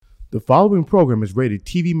The following program is rated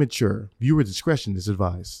TV mature. Viewer discretion is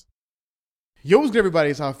advised. Yo, what's good,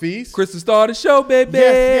 everybody? It's Hafiz. Chris, the star of the show, baby.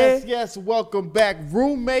 Yes. Welcome back.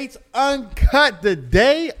 Roommates Uncut, the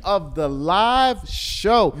day of the live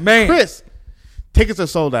show. Man. Chris, tickets are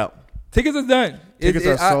sold out. Tickets are done. Tickets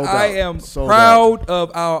are sold out. I am Sold proud of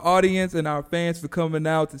our audience and our fans for coming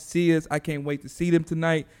out to see us. I can't wait to see them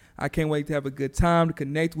tonight. I can't wait to have a good time, to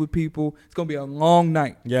connect with people. It's going to be a long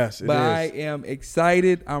night. Yes, it but is. I am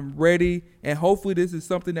excited. I'm ready. And hopefully this is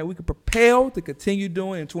something that we can propel to continue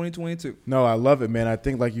doing in 2022. No, I love it, man. I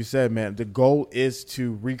think, like you said, man, the goal is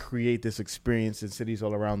to recreate this experience in cities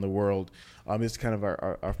all around the world. It's kind of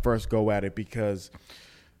our first go at it because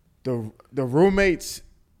the roommates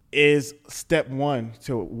is step one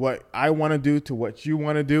to what I want to do, to what you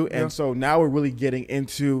want to do. And so now we're really getting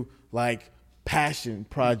into like passion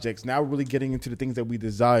projects. Now we're really getting into the things that we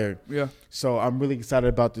desire. Yeah. So I'm really excited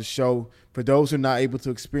about this show. For those who are not able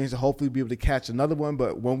to experience it, hopefully we'll be able to catch another one.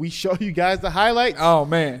 But when we show you guys the highlights, oh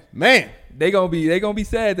man, they gonna be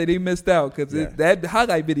sad that they missed out because that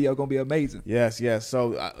highlight video gonna be amazing. Yes.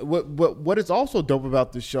 So what is also dope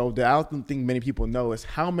about the show that I don't think many people know is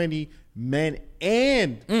how many men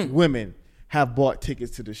and women have bought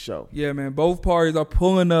tickets to the show. Yeah, man. Both parties are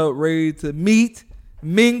pulling up, ready to meet,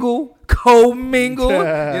 mingle, co-mingle. You know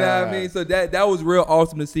what I mean? So that was real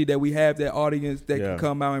awesome to see that we have that audience that can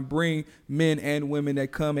come out and bring men and women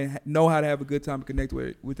that come and know how to have a good time and connect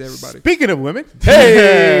with everybody. Speaking of women,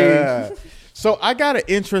 hey. So I got an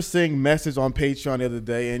interesting message on Patreon the other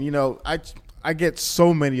day, and you know I get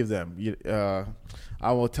so many of them.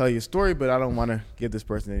 I will tell you a story, but I don't want to give this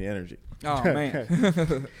person any energy. Oh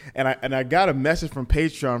man! and I got a message from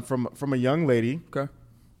Patreon from a young lady. Okay.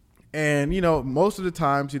 And, you know, most of the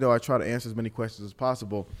times, you know, I try to answer as many questions as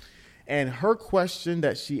possible. And her question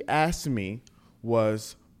that she asked me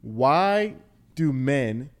was, why do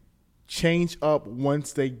men change up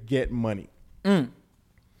once they get money?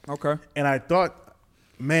 Okay. And I thought,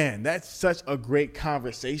 man, that's such a great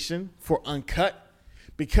conversation for Uncut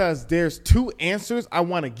because there's two answers I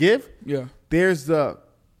want to give. Yeah. There's the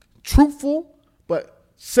truthful but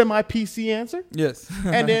semi-PC answer. Yes.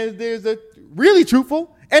 And then there's a really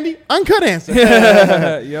truthful and the uncut answer.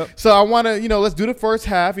 Yep. So I want to, you know, let's do the first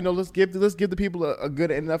half. You know, let's give the people a good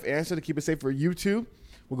enough answer to keep it safe for YouTube.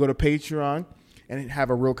 We'll go to Patreon and have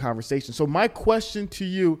a real conversation. So my question to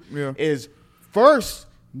you is, first,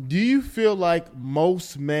 do you feel like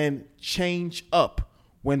most men change up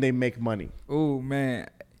when they make money? Oh man,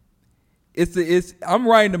 I'm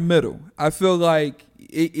right in the middle. I feel like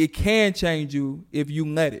it can change you if you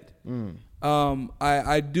let it.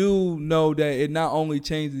 I do know that it not only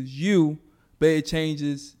changes you, but it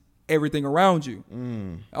changes everything around you.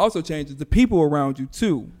 It also changes the people around you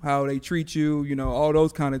too, how they treat you, you know, all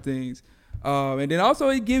those kind of things. And then also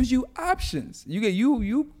it gives you options.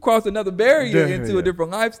 You cross another barrier into a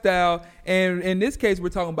different lifestyle. And in this case, we're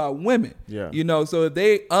talking about women. Yeah. You know, so if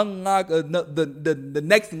they unlock the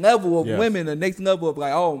next level of women, the next level of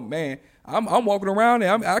like, oh man, I'm walking around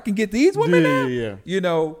and I can get these women now. Yeah. You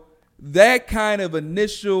know, that kind of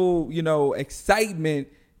initial, you know, excitement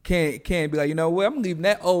can be like, you know what, I'm leaving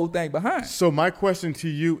that old thing behind. So my question to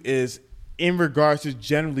you is, in regards to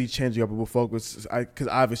generally changing up, we'll focus, because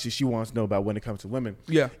obviously she wants to know about when it comes to women.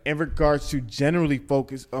 Yeah. In regards to generally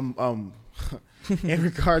focus, in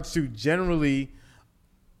regards to generally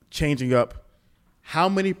changing up, how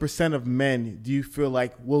many % of men do you feel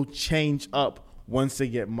like will change up once they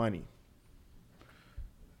get money?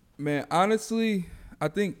 Man, honestly, I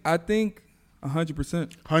think 100%.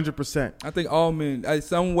 100%. I think all men,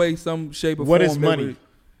 some way, some shape, or form. What is money?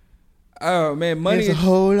 Oh man, money is a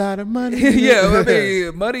whole lot of money. Yeah, I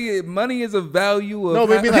mean, money is a value of. No,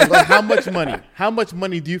 but I mean, like how much money? How much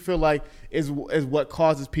money do you feel like is what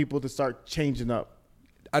causes people to start changing up?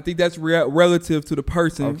 I think that's relative to the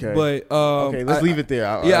person. Okay. But okay, let's leave it there.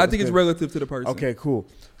 I think it's relative to the person. Okay, cool.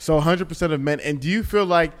 So 100% of men. And do you feel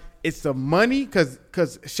like it's the money? Because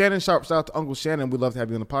Shannon Sharp, shout out to Uncle Shannon. We'd love to have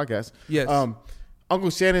you on the podcast. Yes. Uncle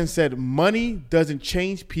Shannon said money doesn't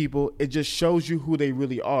change people. It just shows you who they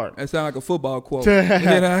really are. That sounds like a football quote.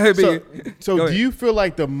 So do you feel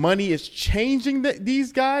like the money is changing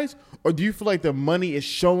these guys, or do you feel like the money is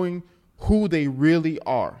showing who they really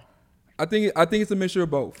are? I think it's a mixture of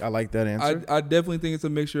both. I like that answer. I definitely think it's a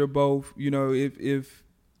mixture of both. You know, if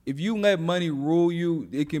you let money rule you,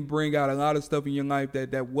 it can bring out a lot of stuff in your life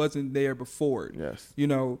that wasn't there before. Yes. You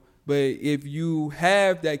know, but if you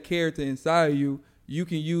have that character inside of you, you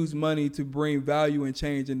can use money to bring value and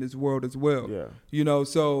change in this world as well. Yeah. You know,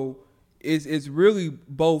 so it's really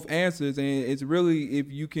both answers, and it's really if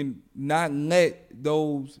you can not let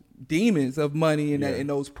those demons of money and, Yeah. and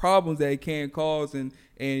those problems that it can cause and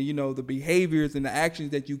you know, the behaviors and the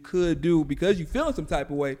actions that you could do because you feeling some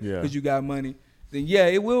type of way because you got money, then yeah,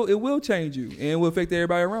 it will change you and it will affect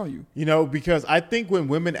everybody around you. You know, because I think when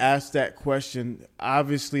women ask that question,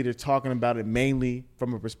 obviously they're talking about it mainly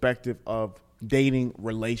from a perspective of dating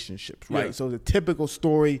relationships, right? Yeah. So the typical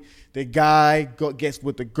story, the guy gets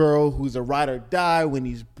with the girl who's a ride or die when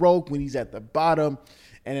he's broke, when he's at the bottom,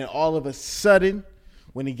 and then all of a sudden,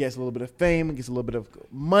 when he gets a little bit of fame and gets a little bit of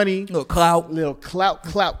money, Little clout,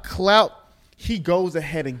 he goes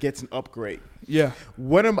ahead and gets an upgrade. yeah.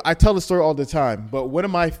 I tell the story all the time, but one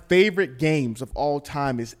of my favorite games of all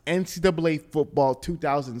time is NCAA football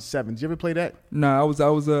 2007. Did you ever play that? No, I was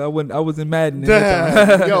in Madden. At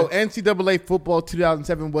that time. Yo, NCAA football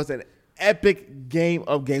 2007 was an epic game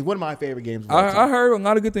of games. One of my favorite games of all time. I heard a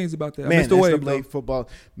lot of good things about that. Man, Mr. Wave, NCAA football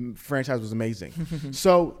franchise was amazing.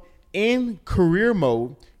 So in career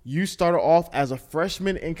mode, you started off as a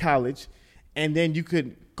freshman in college, and then you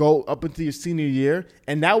could go up into your senior year,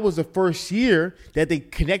 and that was the first year that they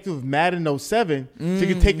connected with Madden 07, so you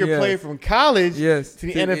could take your player from college to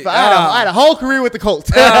the NFL. I had a whole career with the Colts.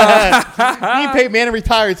 Me and Peyton Manning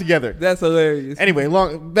retired together. That's hilarious. Anyway,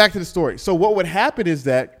 back to the story. So what would happen is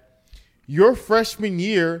that your freshman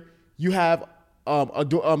year, you have on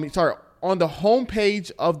the home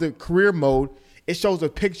page of the career mode, it shows a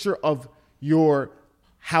picture of your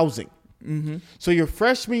housing. Mm-hmm. So your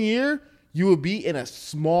freshman year, you will be in a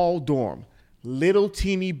small dorm, little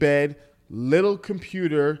teeny bed, little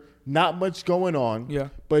computer, not much going on. Yeah.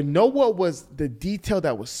 But know what was the detail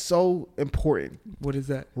that was so important? What is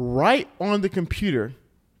that? Right on the computer,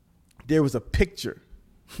 there was a picture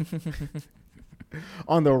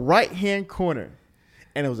on the right-hand corner,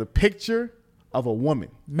 and it was a picture of a woman.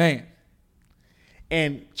 Man.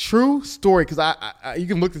 And true story, because I you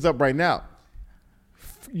can look this up right now.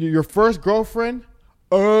 Your first girlfriend,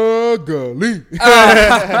 ugly.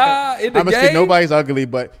 I'm gonna say nobody's ugly,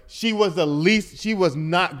 but she was she was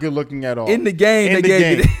not good looking at all. In the game,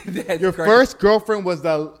 Your first girlfriend was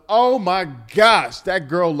oh my gosh, that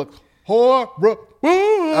girl looked horrible.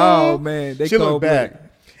 Oh man, she looked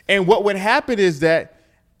bad. And what would happen is that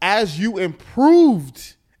as you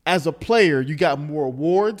improved as a player, you got more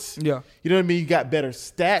awards. Yeah. You know what I mean? You got better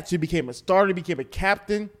stats. You became a starter, you became a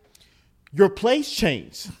captain. Your place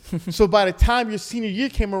changed. So by the time your senior year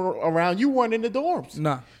came around, you weren't in the dorms.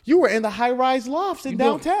 Nah. You were in the high-rise lofts in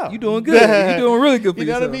downtown. You doing good. You're doing really good for yourself. You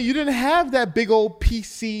know yourself. what I mean? You didn't have that big old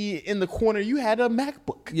PC in the corner. You had a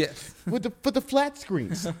MacBook. Yes. with the flat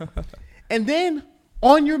screens. And then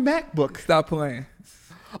on your MacBook. Stop playing.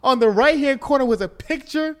 On the right-hand corner was a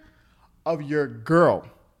picture of your girl.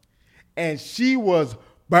 And she was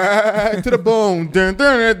bad to the bone. Dun,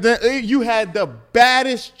 dun, dun, dun. You had the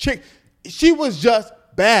baddest chick. She was just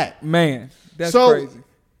bad. Man, that's so crazy.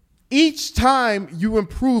 Each time you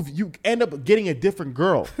improve, you end up getting a different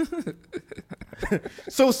girl.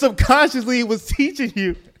 So subconsciously, it was teaching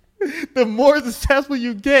you the more successful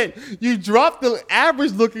you get, you drop the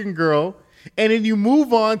average looking girl, and then you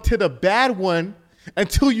move on to the bad one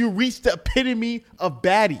until you reach the epitome of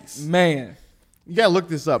baddies. Man. You got to look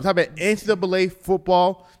this up. Type about NCAA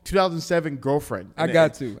football 2007 girlfriend. I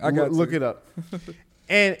got to. Look it up.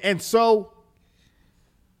 And so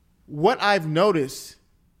what I've noticed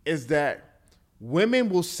is that women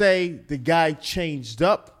will say the guy changed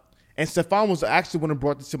up. And Stefan was actually one who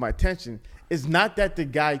brought this to my attention. It's not that the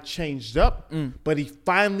guy changed up, but he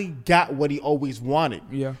finally got what he always wanted.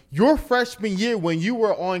 Yeah. Your freshman year, when you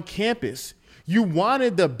were on campus, you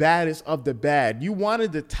wanted the baddest of the bad. You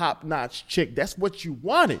wanted the top-notch chick. That's what you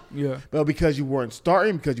wanted. Yeah. But because you weren't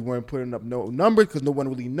starting, because you weren't putting up no numbers, because no one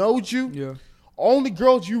really knows you, yeah. Only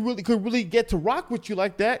girls you really could really get to rock with you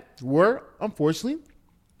like that were, unfortunately,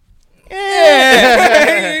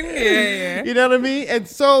 yeah. You know what I mean? And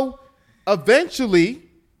so eventually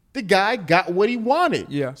the guy got what he wanted.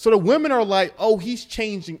 Yeah. So the women are like, oh, he's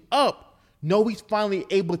changing up. No, he's finally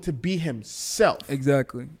able to be himself.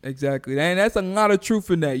 Exactly. And that's a lot of truth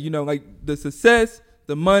in that. You know, like the success,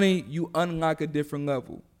 the money, you unlock a different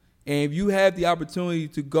level. And if you have the opportunity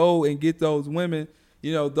to go and get those women,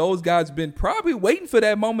 you know, those guys been probably waiting for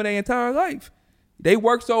that moment their entire life. They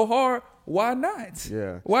work so hard. Why not?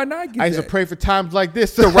 Yeah. Why not get I used to pray for times like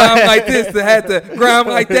this. to rhyme like this, to have to grind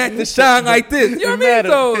like that, to shine like this. You know what I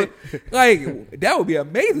mean? So, like, that would be an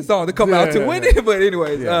amazing song to come out to win it. But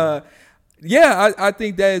anyways, I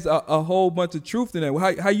think that is a whole bunch of truth in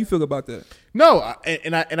that. How you feel about that? No,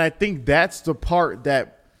 and I think that's the part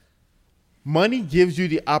that money gives you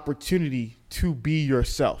the opportunity to be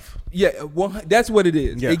yourself. Yeah, that's what it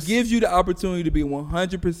is. Yes. It gives you the opportunity to be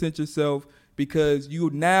 100% yourself because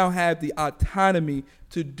you now have the autonomy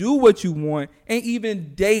to do what you want and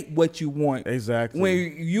even date what you want. Exactly.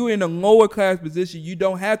 When you're in a lower class position, you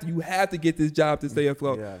don't have to. You have to get this job to stay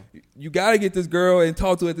afloat. Yeah. You got to get this girl and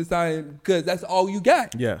talk to her at this time because that's all you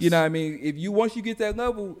got. Yes. You know what I mean? If you once you get that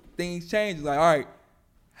level, things change. It's like, all right,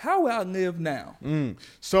 how will I live now?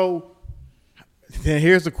 So then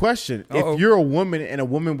here's the question. Uh-oh. If you're a woman and a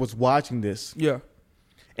woman was watching this, Yeah.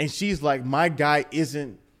 and she's like, my guy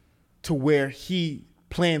isn't to where he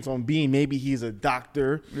plans on being. Maybe he's a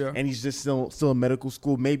doctor and he's just still in medical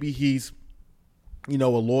school. Maybe he's, a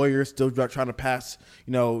lawyer still trying to pass,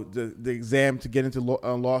 the exam to get into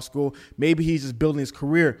law school. Maybe he's just building his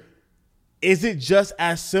career. Is it just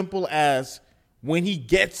as simple as when he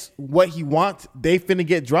gets what he wants, they finna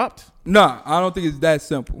get dropped? Nah, I don't think it's that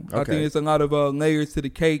simple. I Okay. think it's a lot of layers to the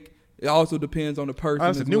cake. It also depends on the person.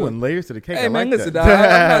 That's a new one. Layers to the cake. Hey, I man, like listen, that. dog,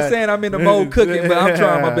 I'm not saying I'm in the mode cooking, but I'm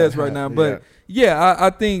trying my best right now. But I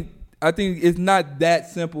think it's not that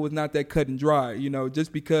simple. It's not that cut and dry.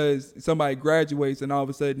 Just because somebody graduates and all of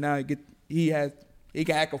a sudden now he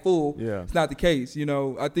can act a fool. Yeah. It's not the case.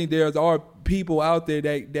 I think there are people out there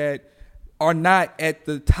that are not at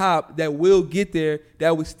the top that will get there,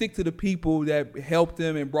 that will stick to the people that helped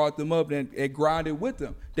them and brought them up and grinded with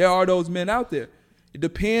them. There are those men out there. It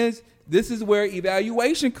depends. This is where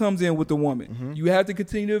evaluation comes in with the woman. Mm-hmm. You have to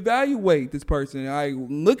continue to evaluate this person.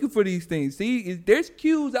 Looking for these things. See, there's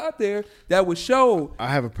cues out there that will show. I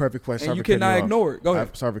have a perfect question. And you cannot ignore it. Go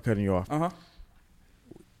ahead. Sorry for cutting you off. Uh-huh.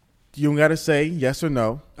 You don't got to say yes or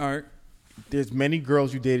no. All right. There's many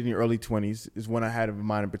girls you dated in your early 20s is one I had in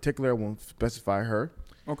mind in particular. I won't specify her.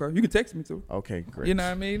 Okay. You can text me too. Okay, great. You know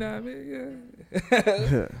what I mean?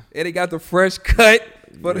 Yeah. Eddie got the fresh cut,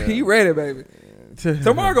 but he ready, baby.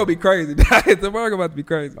 Tomorrow gonna be crazy. Tomorrow about to be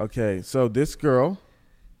crazy. Okay, so this girl,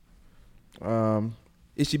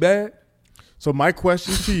 is she bad? So my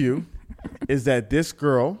question to you is that this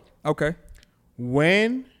girl, okay,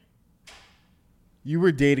 when you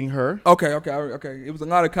were dating her, okay, it was a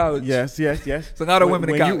lot of college. Yes. It's a lot of women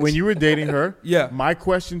in college. When you were dating her, yeah. My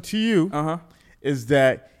question to you, is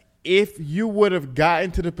that if you would have gotten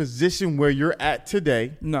to the position where you're at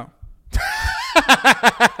today, no.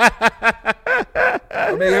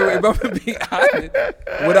 I mean, if I'm gonna be honest,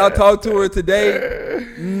 would I talk to her today?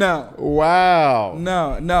 No. Wow.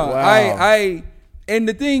 No. Wow. I and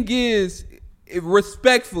the thing is,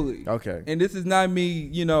 respectfully. Okay. And this is not me,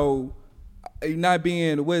 not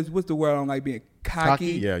being what's the word I don't like being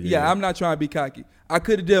cocky. Yeah. I'm not trying to be cocky. I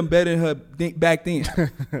could have done better than her back then.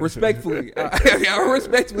 Respectfully. I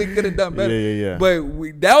respectfully could have done better. Yeah. But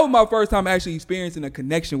that was my first time actually experiencing a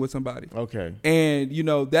connection with somebody. Okay. And,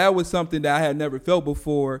 that was something that I had never felt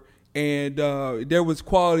before. And there was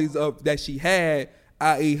qualities of that she had,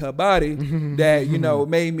 i.e. her body, that,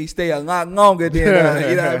 made me stay a lot longer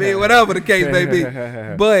than, whatever the case may be.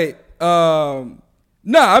 But,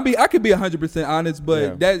 no, I could be 100% honest,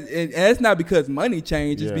 but that's not because money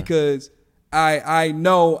changed. It's because I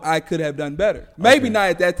know I could have done better. Maybe not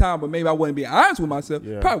at that time, but maybe I wouldn't be honest with myself.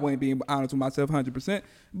 Yeah. Probably wouldn't be honest with myself 100%.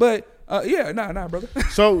 But nah, brother.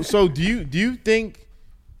 So do you think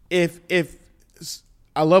if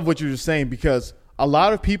I love what you're just saying, because a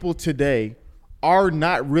lot of people today are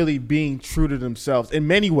not really being true to themselves in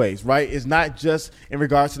many ways, right? It's not just in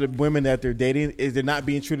regards to the women that they're dating. Is they're not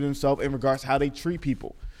being true to themselves in regards to how they treat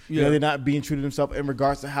people. Yeah. They're not being true to themselves in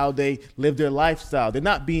regards to how they live their lifestyle. They're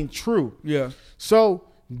not being true. Yeah. So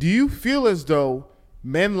do you feel as though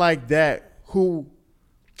men like that who,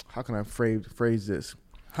 how can I phrase this?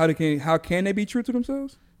 How can they be true to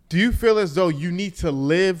themselves? Do you feel as though you need to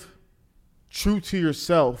live true to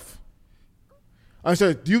yourself? I'm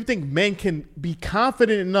sorry, do you think men can be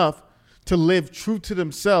confident enough to live true to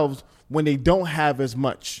themselves when they don't have as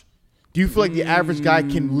much? Do you feel like the average guy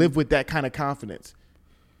can live with that kind of confidence?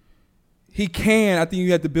 He can. I think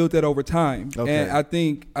you have to build that over time. Okay. And I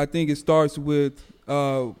think it starts with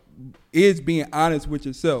is being honest with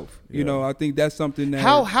yourself. Yeah. I think that's something that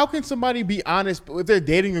how can somebody be honest if they're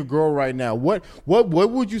dating a girl right now? What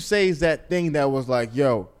would you say is that thing that was like,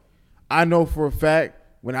 yo, I know for a fact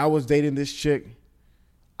when I was dating this chick,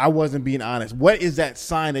 I wasn't being honest. What is that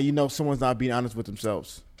sign that someone's not being honest with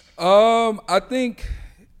themselves? I think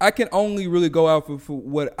I can only really go out for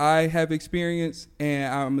what I have experienced,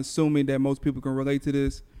 and I'm assuming that most people can relate to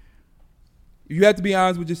this. You have to be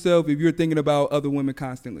honest with yourself if you're thinking about other women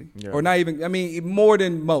constantly. Yeah. Or not even, more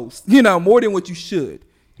than most, more than what you should.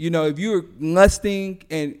 If you're lusting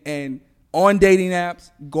and on dating apps,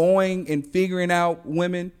 going and figuring out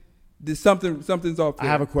women, something's off there.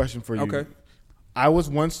 I have a question for you. Okay. I was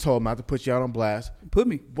once told, not to put you out on blast, Put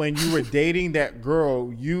me. when you were dating that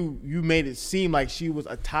girl, you made it seem like she was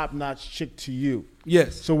a top-notch chick to you.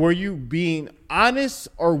 Yes. So were you being honest,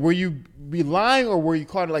 or were you lying, or were you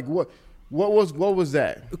caught like what was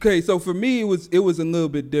that? Okay, so for me, it was a little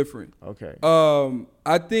bit different. Okay.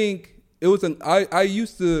 I think it was I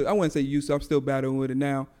used to, I wouldn't say used to, I'm still battling with it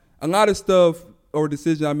now. A lot of stuff or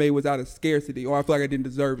decision I made was out of scarcity, or I feel like I didn't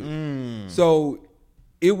deserve it. So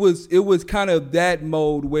it was kind of that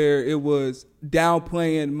mode where it was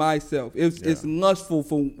downplaying myself. It's lustful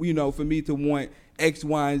for me to want X,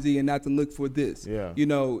 Y, and Z and not to look for this. Yeah.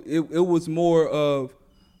 It was more of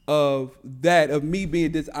that, of me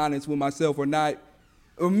being dishonest with myself, or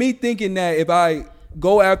me thinking that if I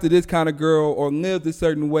go after this kind of girl or live a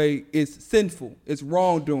certain way, it's sinful, it's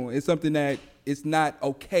wrongdoing, it's something that it's not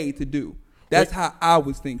okay to do. That's how I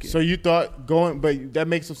was thinking. So you thought but that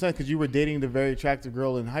makes some sense because you were dating the very attractive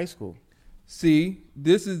girl in high school. See,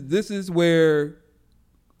 this is where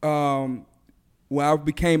when I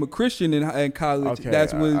became a Christian in college, Okay,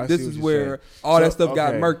 that's when this is where all that stuff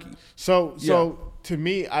got murky. So to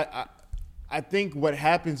me, I think what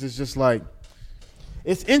happens is just like,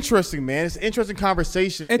 it's interesting, man. It's an interesting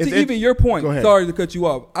conversation. And even your point, go ahead. Sorry to cut you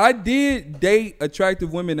off. I did date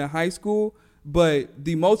attractive women in high school, but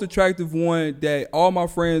the most attractive one that all my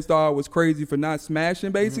friends thought was crazy for not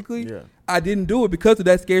smashing, basically, I didn't do it because of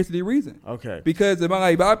that scarcity reason. Okay. Because if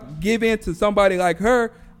I give in to somebody like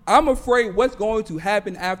her, I'm afraid what's going to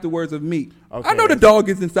happen afterwards of me. Okay. I know the dog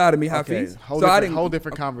is inside of me, Hafiz. Whole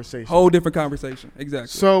different conversation. Whole different conversation. Exactly.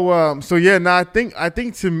 So yeah, no, I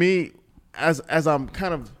think to me, as I'm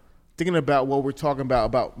kind of thinking about what we're talking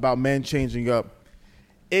about men changing up,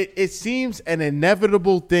 it seems an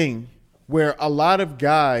inevitable thing where a lot of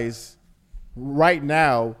guys right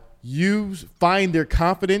now find their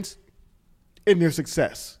confidence in their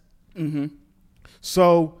success. Mm-hmm.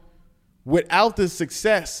 So without the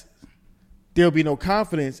success, there'll be no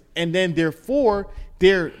confidence, and then therefore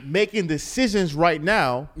they're making decisions right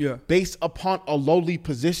now based upon a lowly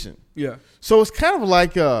position. Yeah. So it's kind of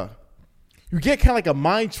like you get kind of like a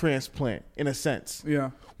mind transplant in a sense.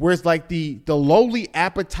 Yeah. Whereas like the lowly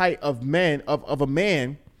appetite of a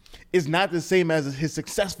man is not the same as his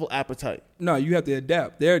successful appetite. No, you have to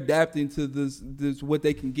adapt. They're adapting to this what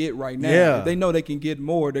they can get right now. Yeah. If they know they can get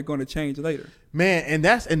more, they're going to change later. Man, and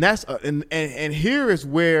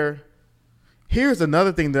here's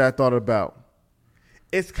another thing that I thought about.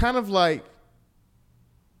 It's kind of like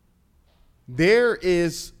there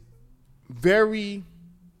is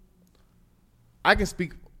I can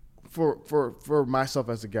speak for myself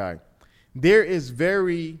as a guy. There is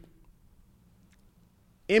very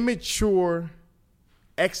immature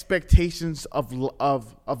expectations of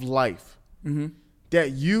life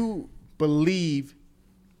that you believe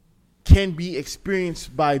can be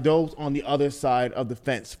experienced by those on the other side of the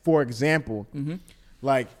fence. For example,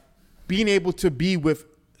 like being able to be with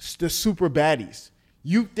the super baddies.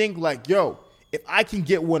 You think like, yo, if I can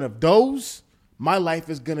get one of those, my life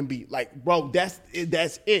is gonna be like, bro, that's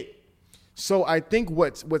it. So I think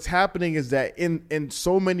what's happening is that in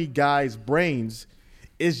so many guys' brains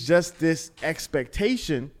is just this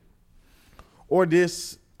expectation or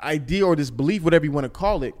this idea or this belief, whatever you want to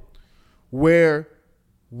call it, where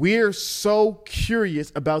we're so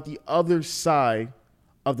curious about the other side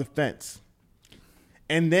of the fence.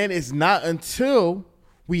 And then it's not until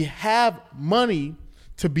we have money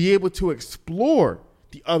to be able to explore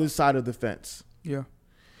the other side of the fence. Yeah.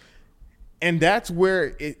 And that's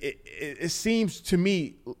where it seems to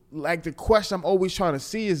me like the question I'm always trying to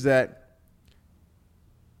see is that,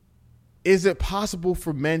 is it possible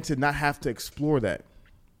for men to not have to explore that?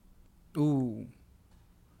 Ooh.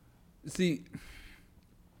 See,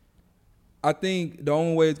 I think the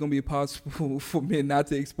only way it's going to be possible for men not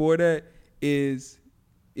to explore that is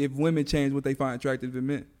if women change what they find attractive in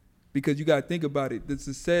men. Because you got to think about it. The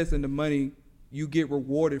success and the money, you get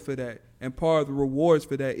rewarded for that. And part of the rewards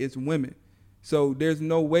for that is women. So there's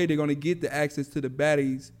no way they're going to get the access to the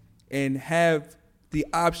baddies and have the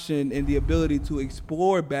option and the ability to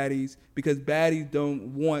explore baddies because baddies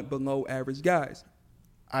don't want below average guys.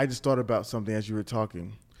 I just thought about something as you were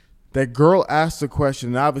talking. That girl asked the question,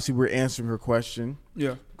 and obviously we're answering her question.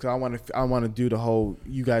 Yeah. Because I want to do the whole,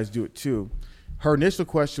 you guys do it too. Her initial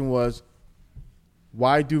question was,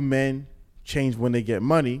 why do men change when they get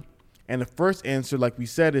money? And the first answer, like we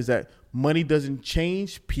said, is that money doesn't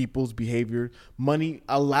change people's behavior. Money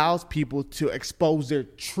allows people to expose their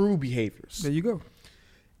true behaviors. There you go.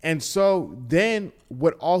 And so then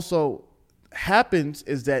what also happens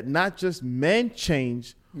is that not just men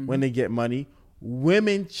change when they get money,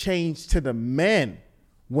 women change to the men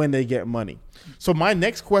when they get money. So my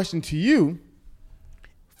next question to you,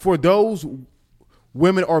 for those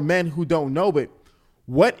women or men who don't know, but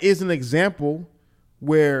what is an example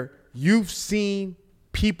where you've seen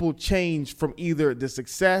people change from either the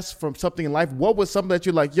success from something in life? What was something that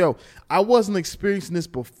you're like, yo, I wasn't experiencing this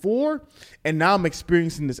before and now I'm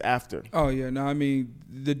experiencing this after? Oh yeah, no, I mean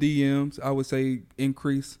the DMs I would say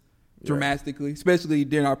increase dramatically, especially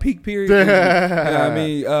during our peak period.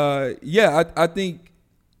 I think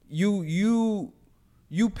you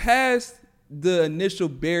pass the initial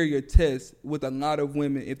barrier test with a lot of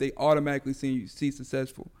women if they automatically see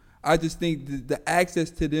successful. I just think the access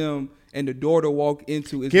to them and the door to walk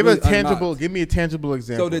into is give me a tangible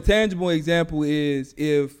example. So the tangible example is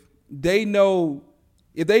if they know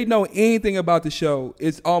anything about the show,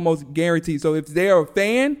 it's almost guaranteed. So if they're a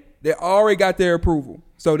fan, they already got their approval.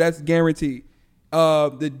 So that's guaranteed.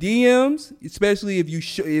 The DMs, especially if you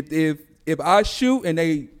if I shoot and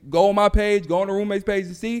they go on my page, go on the roommate's page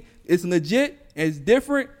to see, it's legit and it's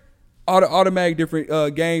different, automatic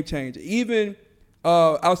different game changer. Even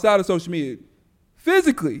outside of social media,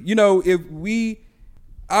 physically,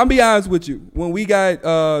 I'll be honest with you, when we got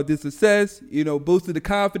the success, boosted the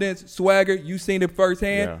confidence, swagger, you seen it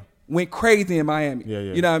firsthand, went crazy in Miami.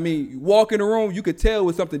 You know what I mean? You walk in the room, you could tell it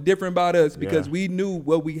was something different about us because we knew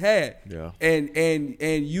what we had. And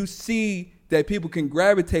you see that people can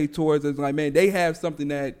gravitate towards us, like, man, they have something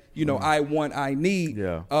that, I want, I need.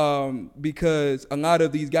 Because a lot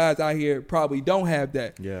of these guys out here probably don't have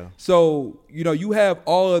that. So, you have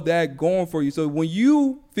all of that going for you. So when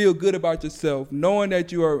you feel good about yourself, knowing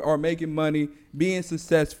that you are making money, being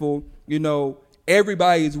successful,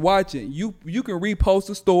 everybody is watching. You can repost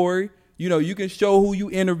a story. You can show who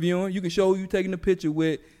you interviewing. You can show who you taking a picture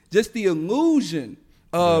with. Just the illusion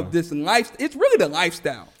of this life. It's really the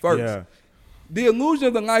lifestyle first. The illusion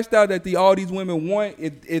of the lifestyle that all these women want,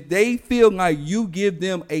 if they feel like you give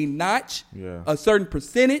them a notch, a certain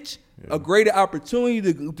percentage, a greater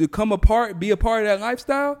opportunity to be a part of that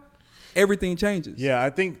lifestyle, everything changes. Yeah, I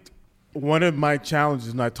think one of my challenges,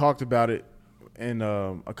 and I talked about it in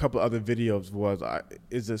a couple of other videos,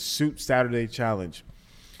 is a Suit Saturday challenge.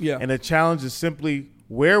 And the challenge is simply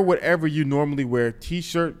wear whatever you normally wear,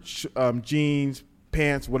 T-shirt, jeans,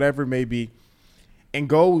 pants, whatever it may be, and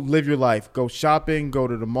go live your life. Go shopping, go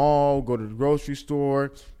to the mall, go to the grocery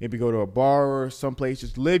store, maybe go to a bar or someplace.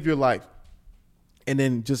 Just live your life. And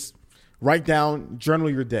then just write down, journal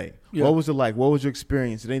your day. What was it like? What was your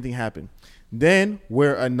experience? Did anything happen? Then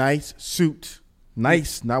wear a nice suit.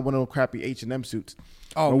 Nice, not one of those crappy H&M suits.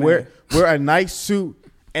 Wear a nice suit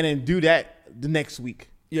and then do that the next week.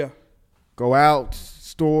 Go out,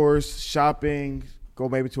 stores, shopping, go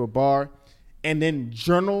maybe to a bar, and then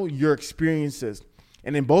journal your experiences.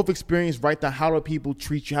 And in both experience, write down how do people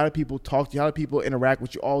treat you, how do people talk to you, how do people interact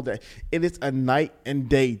with you all day. It is a night and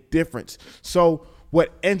day difference. So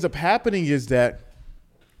what ends up happening is that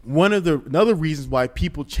another reasons why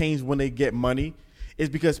people change when they get money is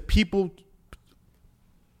because people,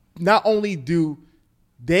 not only do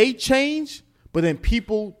they change, but then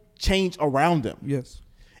people change around them.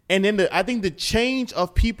 And then I think the change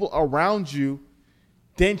of people around you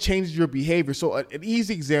then changes your behavior. So an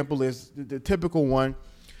easy example is the typical one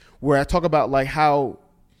where I talk about like how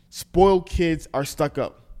spoiled kids are stuck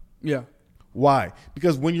up. Why?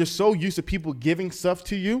 Because when you're so used to people giving stuff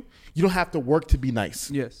to you, you don't have to work to be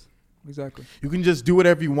nice. Exactly. You can just do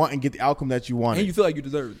whatever you want and get the outcome that you want. And you feel like you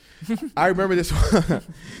deserve it. I remember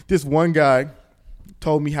this one guy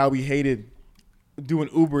told me how he hated doing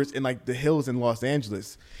Ubers in like the hills in Los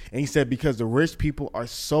Angeles. And he said because the rich people are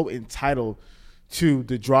so entitled to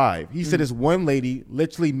the drive. He said this one lady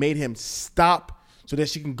literally made him stop so that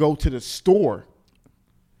she can go to the store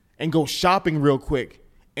and go shopping real quick.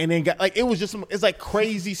 And then it's like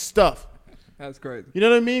crazy stuff. That's crazy. You know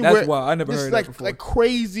what I mean? That's wild. I never heard that before. Like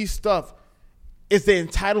crazy stuff. It's the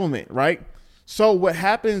entitlement, right? So what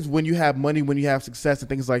happens when you have money, when you have success and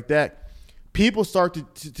things like that, people start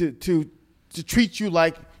to treat you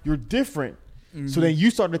like you're different. So then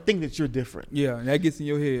you start to think that you're different. And that gets in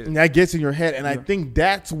your head. And I think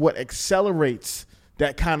that's what accelerates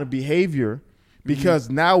that kind of behavior, because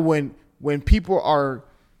now when people are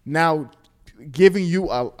now giving you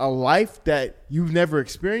a life that you've never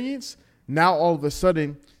experienced, now all of a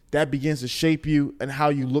sudden that begins to shape you and how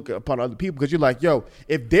you look upon other people, because you're like, yo,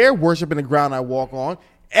 if they're worshiping the ground I walk on,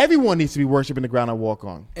 everyone needs to be worshiping the ground I walk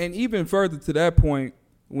on. And even further to that point,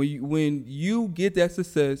 when you get that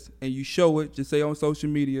success and you show it, just say on social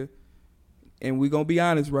media, and we're going to be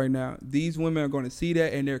honest right now, these women are going to see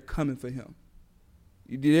that and they're coming for him.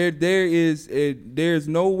 There's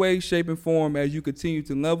no way, shape, and form as you continue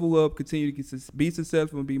to level up, continue to be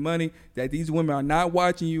successful and be money, that these women are not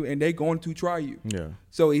watching you and they're going to try you. Yeah.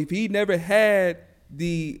 So if he never had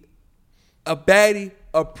a baddie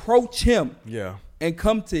approach him, and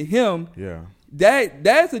come to him,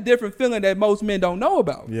 that's a different feeling that most men don't know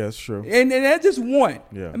about. Yeah, it's true. And that's just one.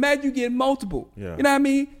 Yeah. Imagine you get multiple. Yeah. You know what I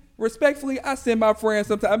mean? Respectfully, I send my friends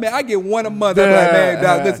sometimes. I mean, I get one a month. I'm like, man,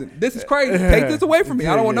 dog, listen, this is crazy. Take this away from me.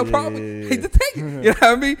 I don't want no problem. Hate to take it. You know what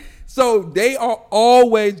I mean? So they are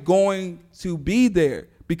always going to be there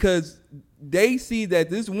because they see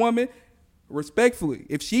that this woman, respectfully,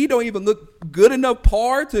 if she don't even look good enough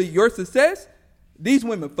par to your success, these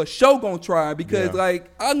women for sure gonna try because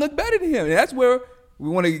like I look better than him. And that's where we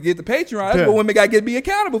want to get the Patreon. That's where women got to be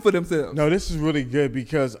accountable for themselves. No, this is really good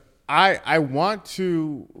because I want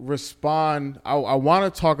to respond. I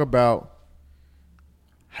want to talk about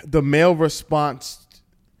the male response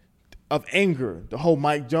of anger. The whole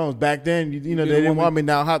Mike Jones back then. You know, they didn't want me.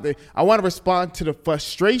 Now I want to respond to the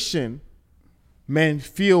frustration men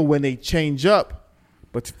feel when they change up.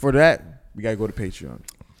 But for that, we gotta go to Patreon.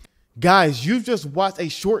 Guys, you've just watched a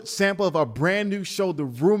short sample of our brand new show, The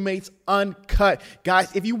Roommates Uncut.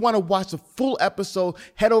 Guys, if you want to watch the full episode,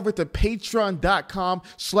 head over to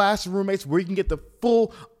patreon.com/roommates where you can get the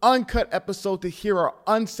full uncut episode to hear our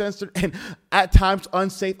uncensored and at times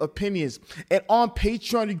unsafe opinions. And on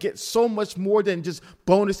Patreon, you get so much more than just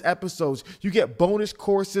bonus episodes. You get bonus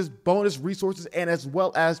courses, bonus resources, and as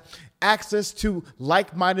well as access to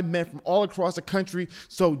like-minded men from all across the country.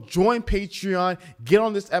 So join Patreon, get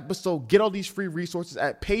on this episode, get all these free resources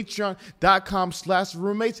at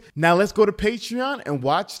patreon.com/roommates. Now let's go to Patreon and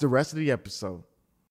watch the rest of the episode.